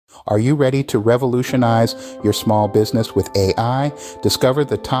Are you ready to revolutionize your small business with AI? Discover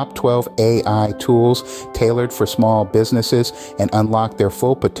the top 12 AI tools tailored for small businesses and unlock their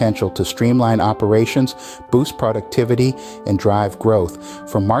full potential to streamline operations, boost productivity, and drive growth.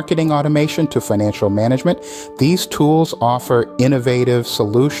 From marketing automation to financial management, these tools offer innovative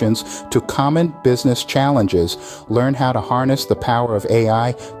solutions to common business challenges. Learn how to harness the power of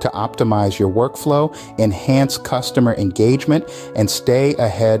AI to optimize your workflow, enhance customer engagement, and stay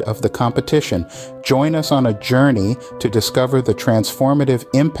ahead of the competition. Join us on a journey to discover the transformative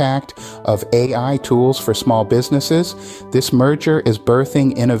impact of AI tools for small businesses. This merger is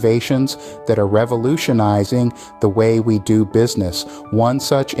birthing innovations that are revolutionizing the way we do business. One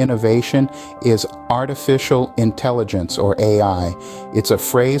such innovation is artificial intelligence, or AI. It's a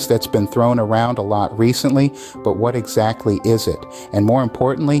phrase that's been thrown around a lot recently, but what exactly is it? And more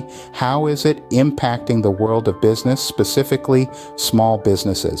importantly, how is it impacting the world of business, specifically small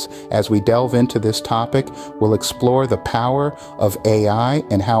businesses? As we delve into this topic, we'll explore the power of AI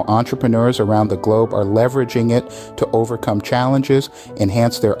and how entrepreneurs around the globe are leveraging it to overcome challenges,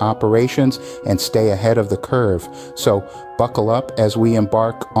 enhance their operations, and stay ahead of the curve. So buckle up as we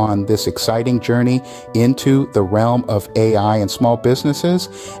embark on this exciting journey into the realm of AI and small businesses.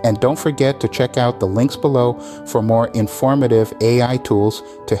 And don't forget to check out the links below for more informative AI tools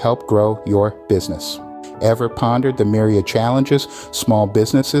to help grow your business. Ever pondered the myriad challenges small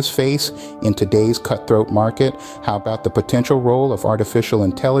businesses face in today's cutthroat market? How about the potential role of artificial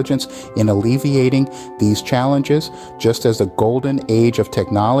intelligence in alleviating these challenges? Just as the golden age of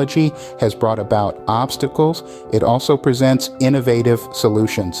technology has brought about obstacles, it also presents innovative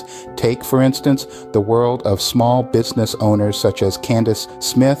solutions. Take, for instance, the world of small business owners such as Candace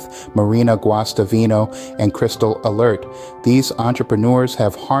Smith, Marina Guastavino, and Crystal Alert. These entrepreneurs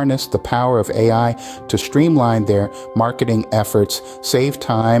have harnessed the power of AI to streamline their marketing efforts, save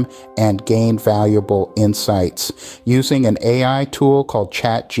time, and gain valuable insights. Using an AI tool called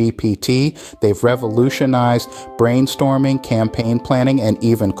ChatGPT, they've revolutionized brainstorming, campaign planning, and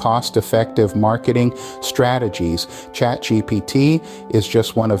even cost-effective marketing strategies. ChatGPT is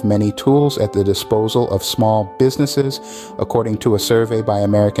just one of many tools at the disposal of small businesses. According to a survey by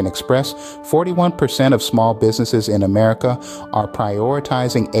American Express, 41% of small businesses in America are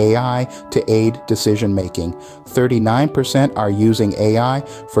prioritizing AI to aid decision-making. 39% are using AI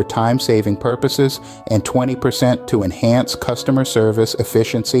for time-saving purposes and 20% to enhance customer service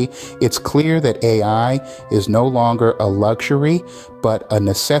efficiency. It's clear that AI is no longer a luxury, but a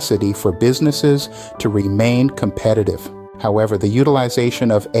necessity for businesses to remain competitive. However, the utilization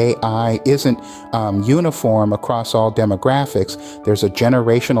of AI isn't uniform across all demographics. There's a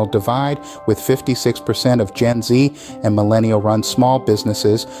generational divide, with 56% of Gen Z and millennial-run small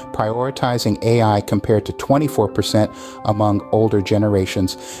businesses prioritizing AI compared to 24% among older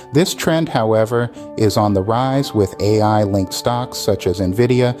generations. This trend, however, is on the rise, with AI-linked stocks such as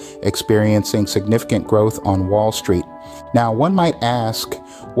Nvidia experiencing significant growth on Wall Street. Now, one might ask,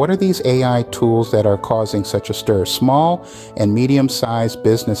 what are these AI tools that are causing such a stir? Small and medium-sized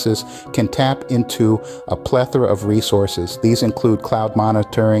businesses can tap into a plethora of resources. These include cloud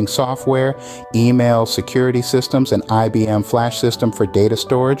monitoring software, email security systems, and IBM Flash system for data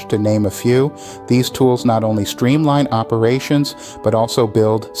storage, to name a few. These tools not only streamline operations, but also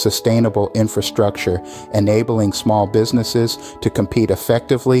build sustainable infrastructure, enabling small businesses to compete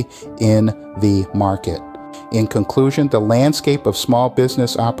effectively in the market. In conclusion, the landscape of small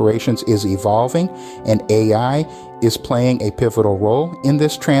business operations is evolving, and AI is playing a pivotal role in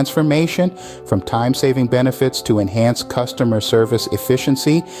this transformation. From time-saving benefits to enhanced customer service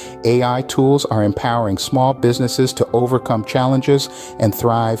efficiency, AI tools are empowering small businesses to overcome challenges and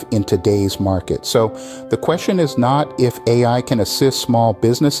thrive in today's market. So the question is not if AI can assist small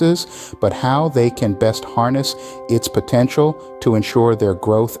businesses, but how they can best harness its potential to ensure their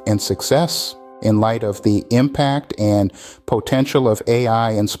growth and success. In light of the impact and potential of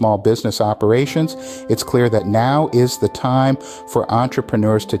AI in small business operations, it's clear that now is the time for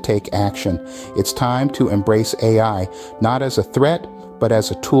entrepreneurs to take action. It's time to embrace AI, not as a threat, but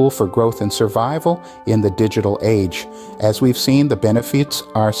as a tool for growth and survival in the digital age. As we've seen, the benefits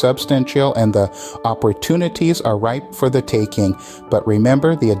are substantial and the opportunities are ripe for the taking. But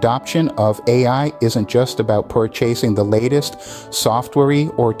remember, the adoption of AI isn't just about purchasing the latest software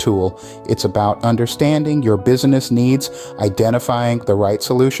or tool. It's about understanding your business needs, identifying the right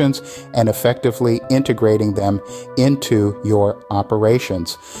solutions, and effectively integrating them into your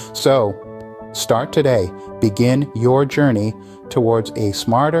operations. So, start today. Begin your journey towards a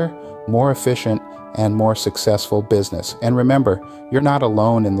smarter, more efficient, and more successful business. And remember, you're not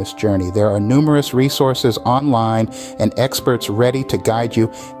alone in this journey. There are numerous resources online and experts ready to guide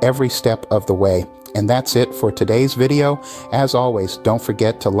you every step of the way. And that's it for today's video. As always, don't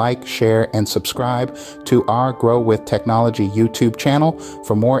forget to like, share, and subscribe to our Grow with Technology YouTube channel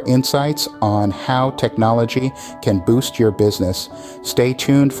for more insights on how technology can boost your business. Stay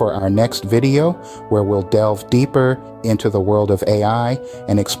tuned for our next video where we'll delve deeper into the world of AI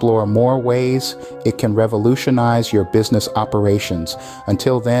and explore more ways it can revolutionize your business operations.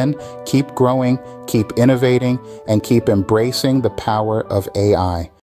 Until then, keep growing, keep innovating, and keep embracing the power of AI.